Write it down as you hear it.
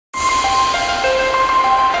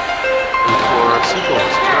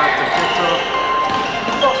Seacoast. Shot to Kekuaokalani.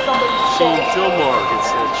 Shane Fillmore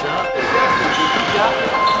gets that shot.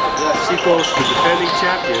 Seacoast, the defending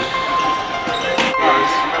champion. There we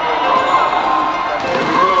go.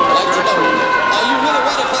 Are you really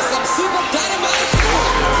ready for some super dynamite?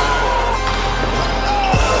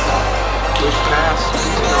 Good pass.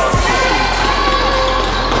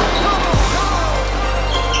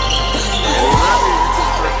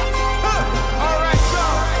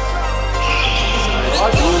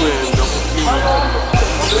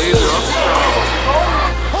 Laser up strong.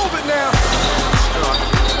 Hold it now.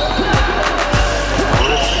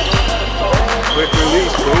 Quick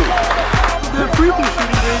release, boom. Good free throw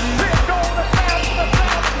shooting, baby.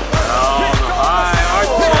 Oh, the high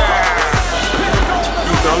arch.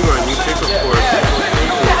 Keep Unger, new pickup for us.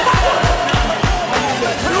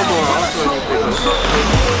 Fillmore also a new pickup.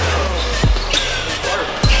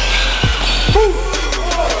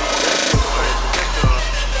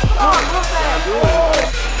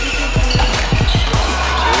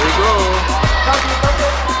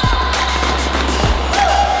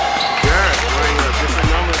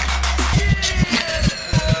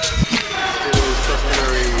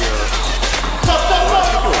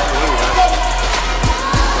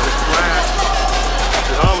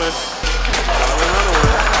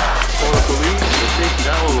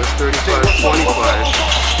 That one was 35-25.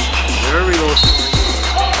 There we go.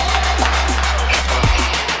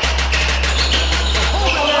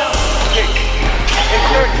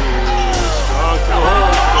 Strong to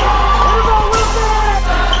hold.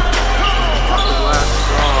 Off the glass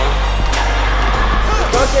strong.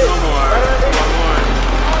 Still more. 1-1.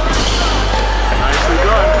 Nicely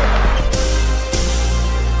done.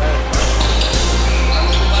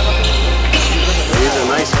 Here's a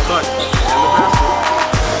nice cut.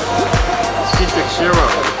 Zero.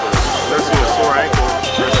 Nursing a sore ankle,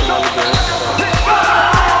 nursing on the bench.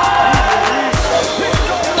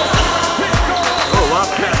 Oh, wow,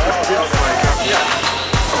 pass. That's good.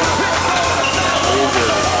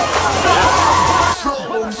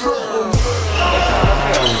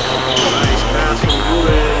 Nice pass from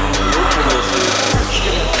Pupule.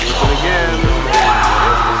 Looking again.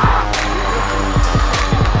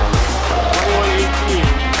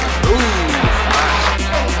 21-18.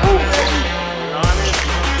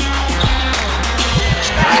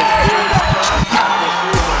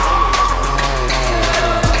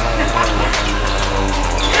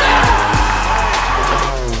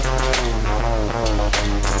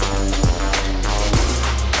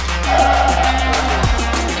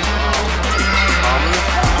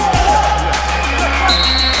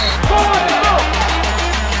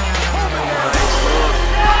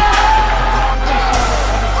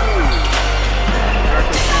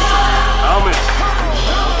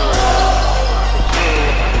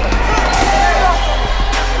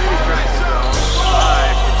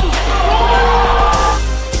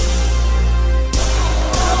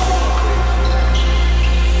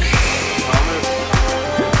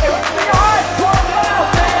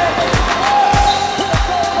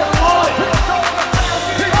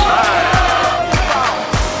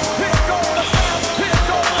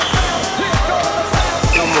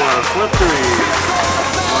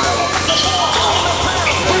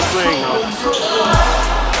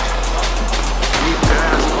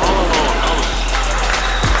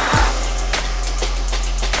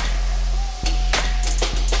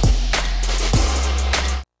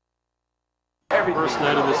 First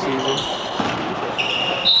night of the season.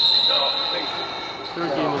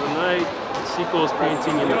 Third game of the night. Seacoast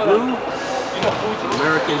painting in the blue.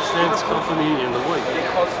 American Fence Company in the white.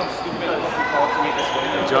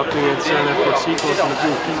 Jumping in center for Seacoast in the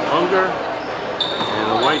blue, Pete Unger.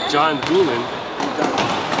 And the white, John Doolin.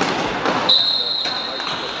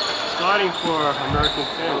 Starting for American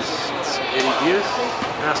Fence, it's Eddie Diaz.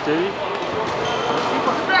 Past Eddie.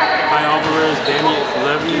 Ty Alvarez, Danny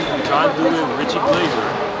Levy, John Doolin, Richie Glazer.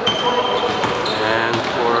 And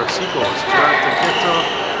for Seacoast, shot to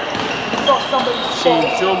Kekuaokalani. Shane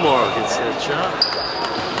Fillmore gets that shot.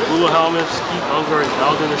 Hula helmets, Keith Unger, and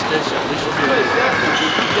Alden Extension.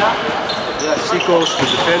 Seacoast, the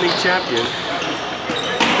defending champion.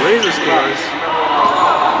 Blazer scores.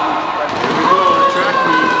 Here we go, the track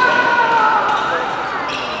meet.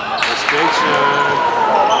 Extension.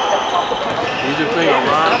 He's been playing a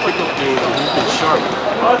lot of pickup games and he's been sharp.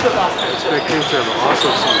 I expect him to have an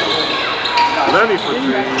awesome season. Levy for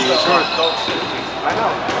three, short.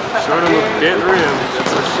 Short on the dead rim,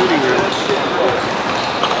 that's a shooting rim.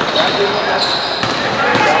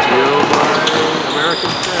 Steal by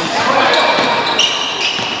American Fence.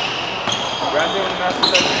 Brandon Master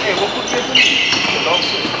said, hey, we'll put you in the lead.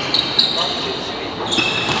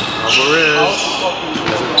 Alvarez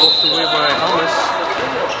is poked away by Thomas,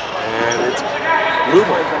 and it's blue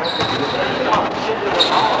ball.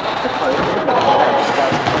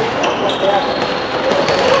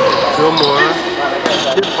 Fillmore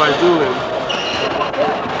hit by Doolin.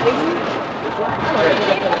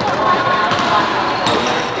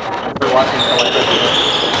 Watching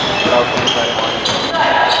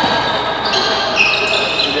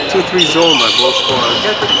 2-3 zone by both squads.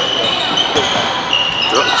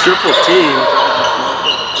 Triple team.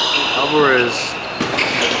 Alvarez.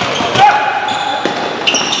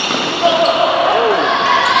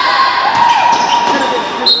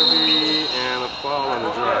 Heavy and a foul on the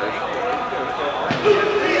drive.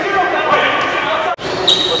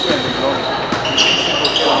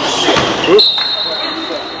 Oop.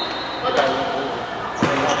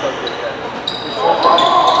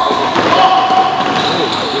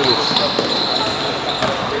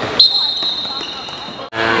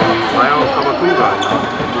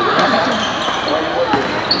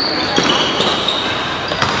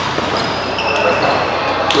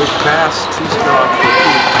 Quick pass, two-stop for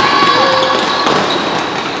Pete.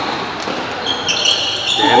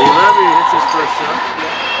 Danny Levy hits his first shot.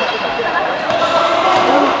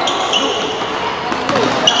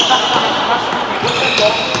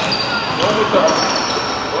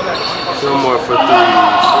 Fillmore for 3,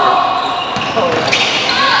 short.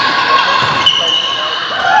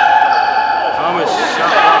 Thomas shot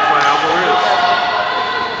blocked by Alvarez.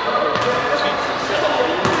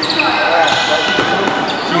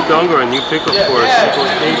 Keith Unger, a new pickup for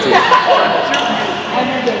Seacoast painting.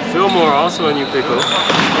 Fillmore also a new pickup.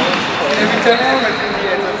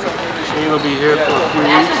 Shane will be here for a few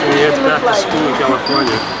weeks and he heads back to school in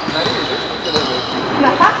California.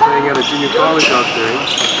 Playing at a junior college out there.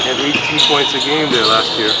 Had 18 points a game there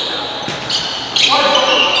last year.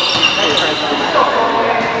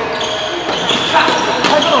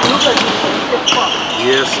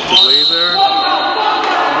 Yes, to Glazer.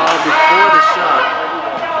 Before the shot.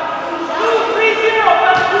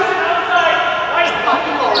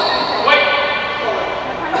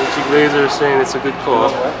 Richie Glazer is saying it's a good call.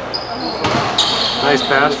 Nice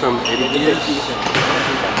pass from Eddie Diaz.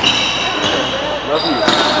 Love you.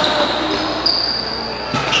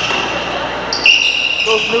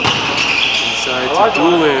 Inside to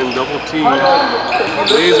Doolin, double team.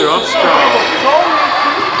 Glazer up strong.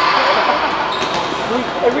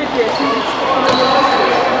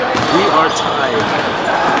 We are tied.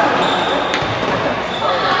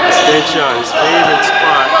 Extension, his favorite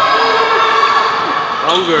spot.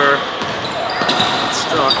 Unger.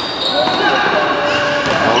 Stuck.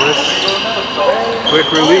 Thomas. Quick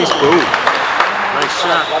release, boom. Nice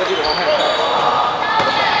shot.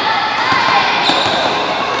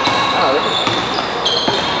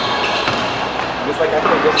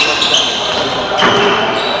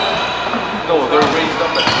 No, they're raised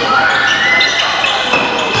up at the end.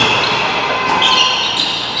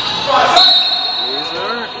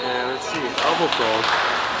 Laser, and let's see, elbow called.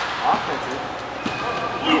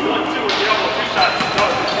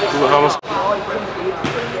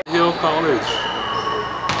 Hill College.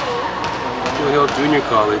 Hill Junior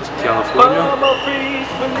College, California.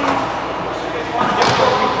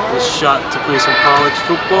 This shot to play some college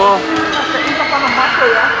football.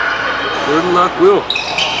 Good luck, Will.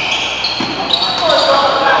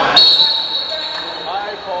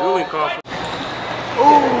 Doolin call.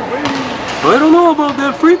 I don't know about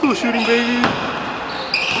that free throw shooting, baby.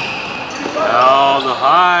 Oh, the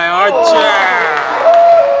high archer.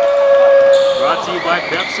 Brought to you by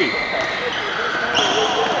Pepsi.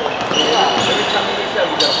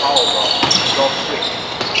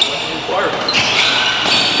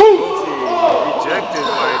 Rejected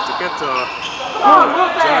by Taketa.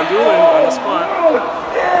 John Doolin on the spot.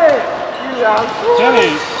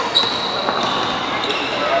 Kenny.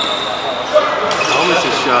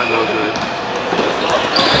 Thomas' shot no good.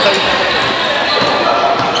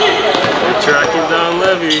 They're tracking down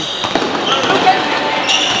Levy.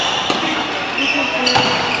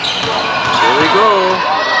 Here we go.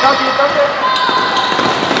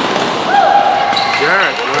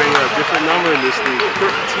 Jarrett wearing a different number in this league, 13.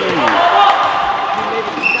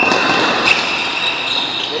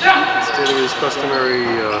 Instead of his customary,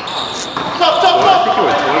 well, I think it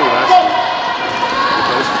was 20 last week. Here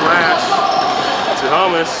comes Flash to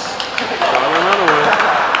Thomas. Found another one.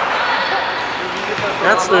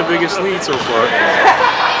 That's their biggest lead so far.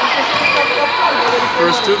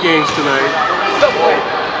 First 2 games tonight.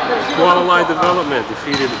 Kuala Development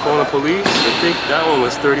defeated the Kona Police. I think that one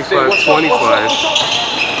was 35-25.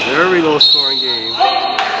 Very low scoring game.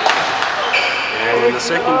 And in the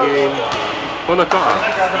second game, Honaka'a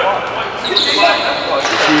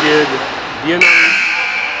defeated Biennale.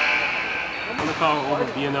 Honaka'a over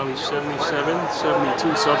Biennale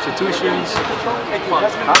 77-72 substitutions.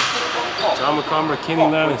 Tamakamba, Kenny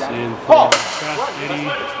Lanison for Cass Eddie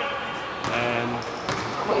and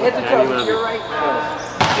Danny Levy.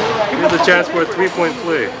 Here's a chance for a three-point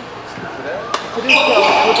play.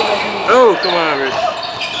 Oh, come on, Rich.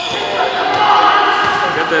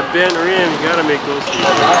 Got that bent rim, you gotta make those free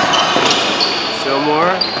throws.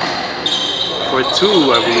 Fillmore for two,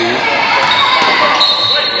 I believe.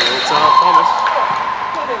 And it's Thomas.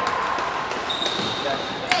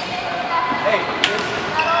 Hey,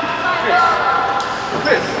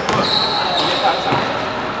 Chris.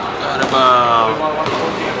 Got about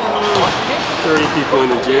 30 people in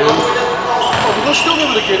the gym. Oh, we'll still be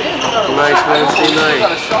able to get in. Nice Wednesday night.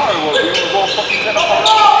 Got a shower. We're going to go fucking 10 o'clock.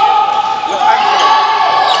 What time is it?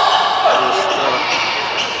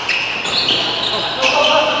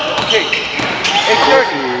 Okay. Hey, Jerry.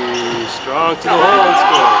 Strong to the hole and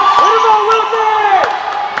scores.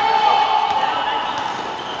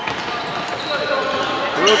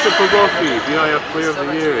 Wilton Pagofi, BIF Player of the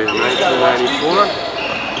Year in 1994.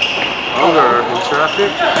 Unger in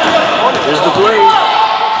traffic. Here's the blade.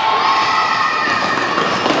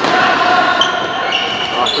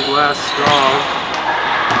 Off the glass, strong.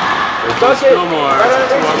 There's Fillmore. It's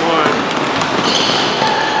a 2-on-1.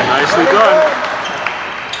 Nicely done.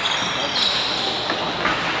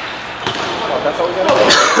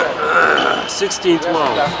 16-12.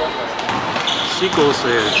 Seacoast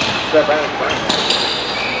edge.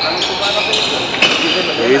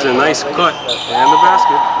 Here's a nice cut and the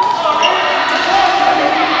basket.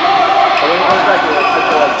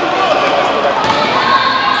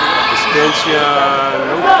 Extension.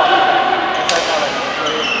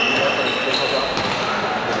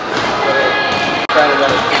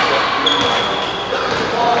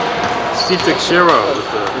 Steve Teixeira with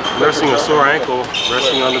nursing a sore ankle,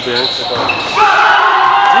 resting on the bench.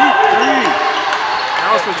 Deep three.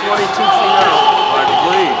 House for 22 feet out by the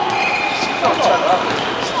blade.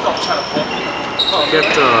 Get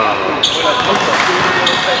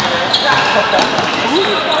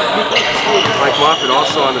Mike Moffitt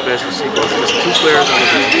also on the bench for Seacoast. Just two players on the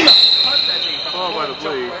bench. Followed by the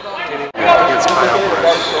blade. Against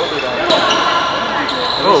Kailua-Kona.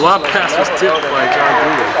 Oh, lob pass was tipped by John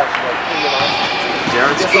Dooley.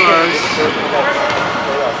 Jared Scars.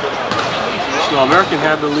 So American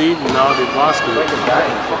had the lead and now they've lost it.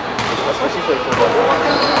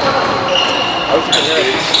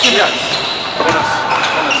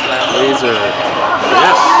 Laser.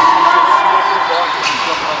 Yes.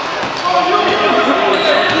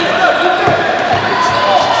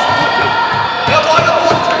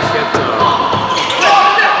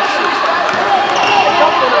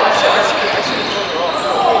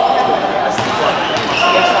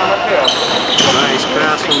 Nice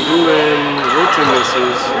pass from Doolin. Wilton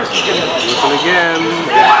misses. Wilton again.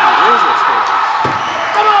 Laser scores.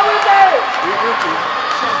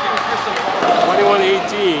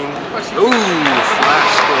 21-18. Ooh,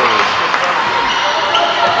 flash scores.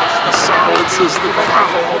 Silences the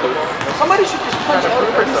crowd. Somebody should just punch out.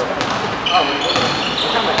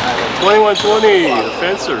 21-20, the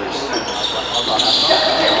Fencers.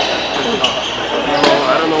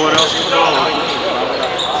 I don't know what else to call it.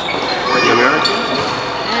 The Americans?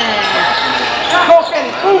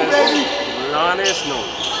 Honest, no.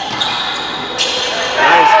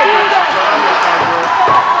 Nice push,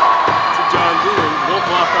 John Doolin. Don't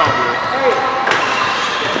block out here.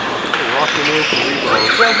 Walking in for rebound.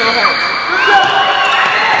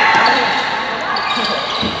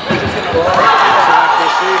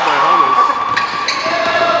 Saved by Hummers.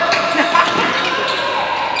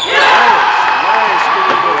 Nice,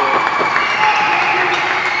 good goal.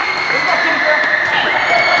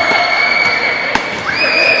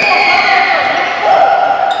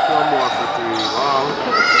 Fillmore for three. Long.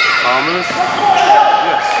 Thomas.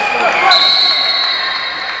 Yes.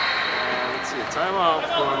 Let's see, a timeout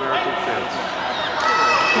for American fans.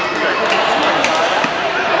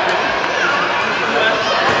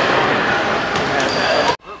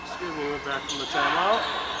 Excuse me, we're back from the timeout.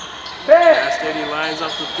 Cass Eddie lines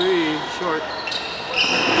up the three, short.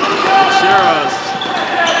 Shara's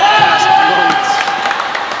pass floats.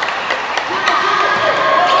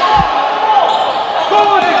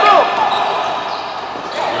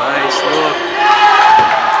 Nice look.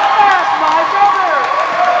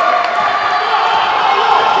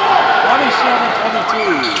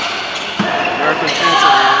 27-22. American fans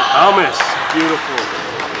are here. Thomas, beautiful.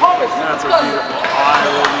 That's a beautiful high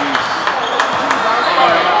release.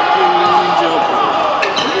 King jumper.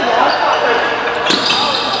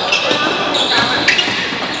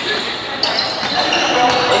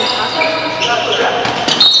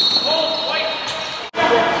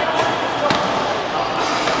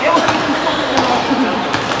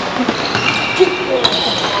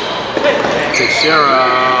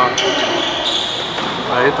 Teixeira.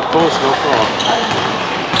 I hit the post, no call.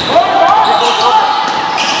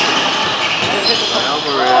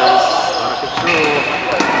 Alvarez, out of control.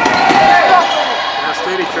 Now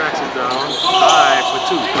Steady tracks it down. High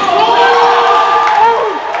for 2.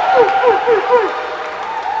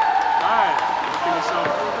 Alright, looking yourself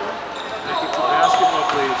back into basketball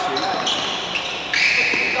playing shape.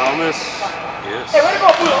 Thomas, yes. Hey, way to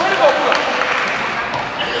go, Pupule! Way to go, Pupule!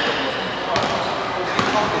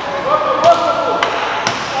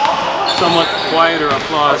 Somewhat quieter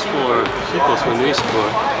applause for Seacoast when they score.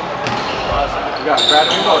 You got Brad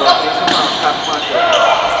and go,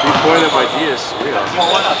 3-pointer by Diaz. Yeah.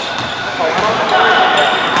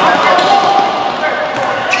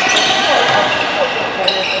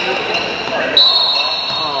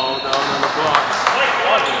 Oh, down on the box.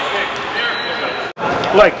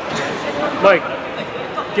 Mike,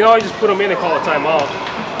 you know, I just put them in and call a timeout.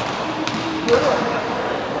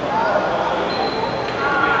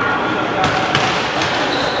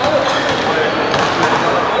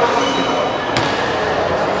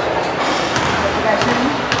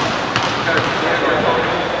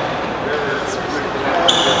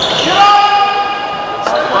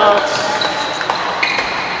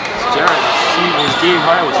 His game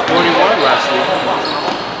high was 41 last week.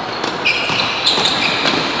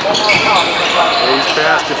 He's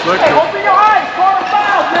past deflected. Hey, open your eyes! Call a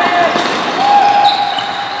foul, man!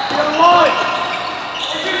 Get a line!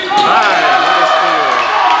 Nice clear.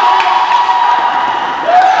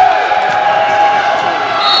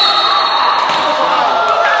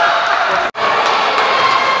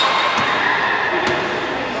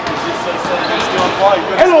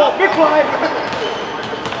 Hello, big fly!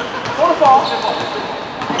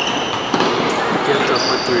 Gets up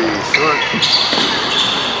for 3, short.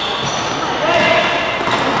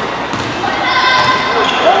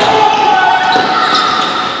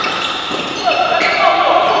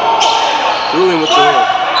 Ruling with the hook.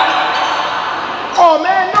 Oh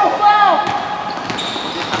man, no foul!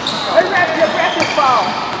 Hey, rapid foul!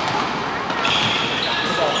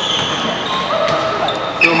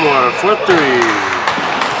 Fillmore for 3.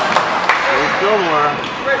 Fillmore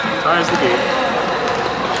ties the game.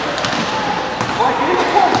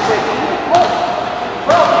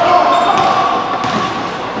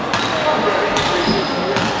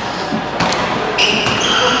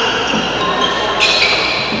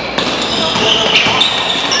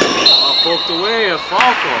 Poked away, a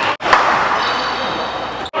foul call.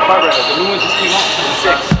 The new one just came out.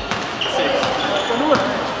 6.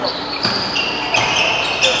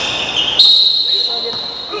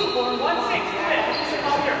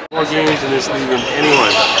 More games in this league than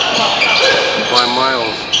anyone by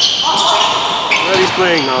miles. But he's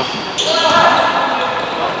playing now.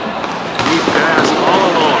 He passed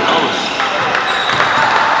all along. Helmus.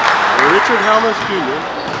 Richard Helmus Jr.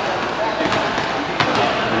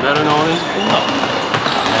 Better known as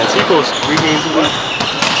and Seacoast regains the lead.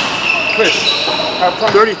 Chris,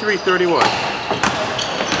 33-31.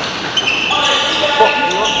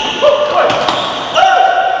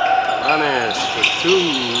 Honest for 2,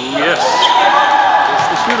 yes. It's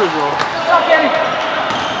the shooter's roll.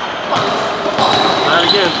 Not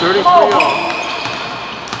again, 33 all.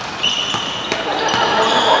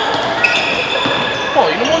 Oh,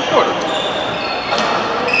 you know 1 quarter.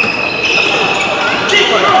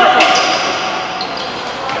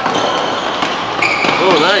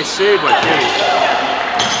 Oh, nice save by Kenny.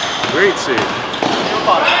 Great save.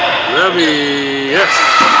 Levy, yes.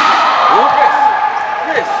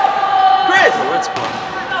 Chris! Wet spot.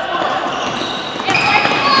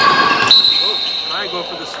 Oh, I go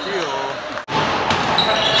for the steal.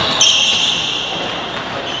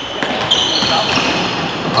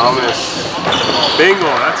 Thomas.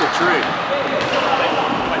 Bingo, that's a trick.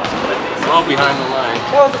 Well behind the line.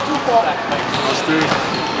 That was a 2 ball. That was 3.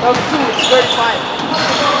 That was a 2, it's 35.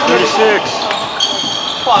 36.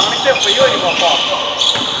 Pô, não me tempo foi eu, irmão, pô.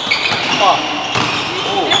 Pô.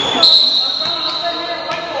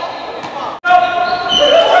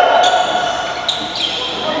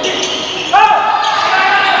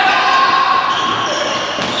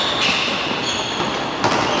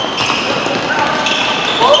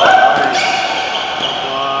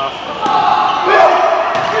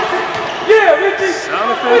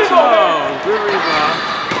 Sound effects alone. Good rebound.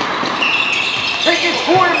 Take it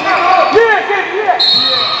toward him. Yeah.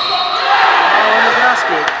 On the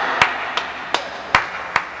basket.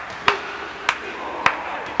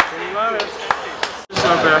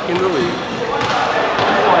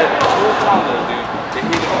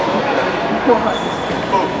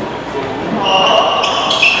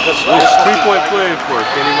 2-point play for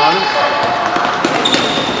Kenny Manu.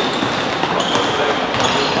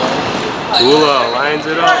 Pupule lines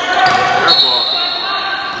it up. Airball.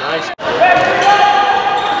 Nice.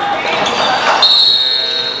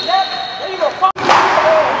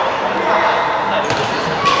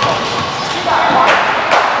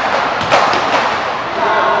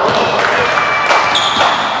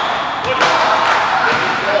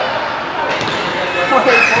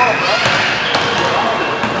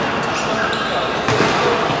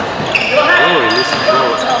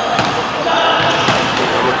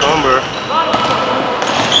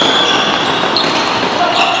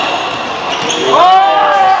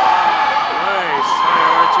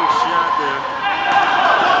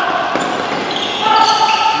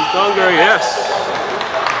 Yes.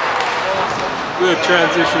 Good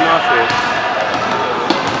transition offense.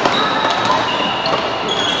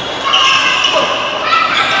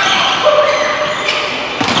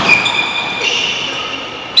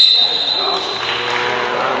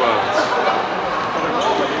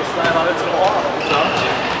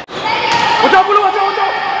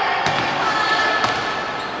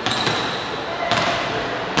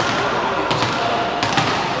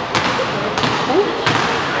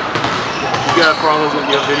 Got problems with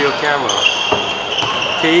your video camera,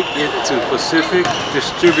 take it to Pacific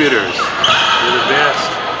Distributors. They're the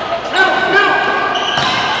best.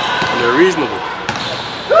 And they're reasonable.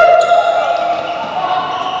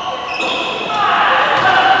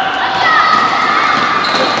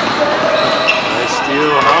 Nice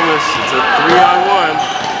steal, Hamas. It's a 3-on-1.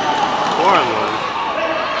 4-on-1.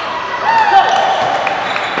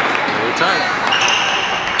 Very tight.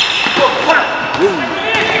 Ooh.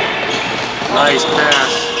 Nice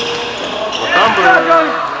pass. Nice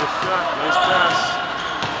shot, nice pass.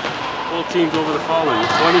 Whole team's over the following.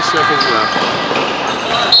 20 seconds left.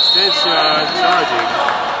 Extension, charging.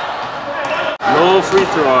 No free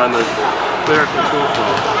throw on the player control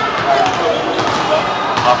foul.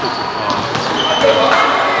 Offensive foul.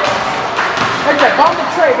 Take that bomb the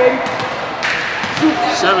tray, baby.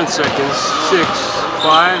 7 seconds. 6,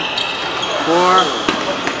 5, 4,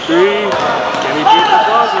 3. Can he beat the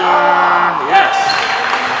buzzer? Yes.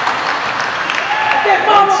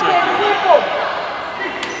 1 second.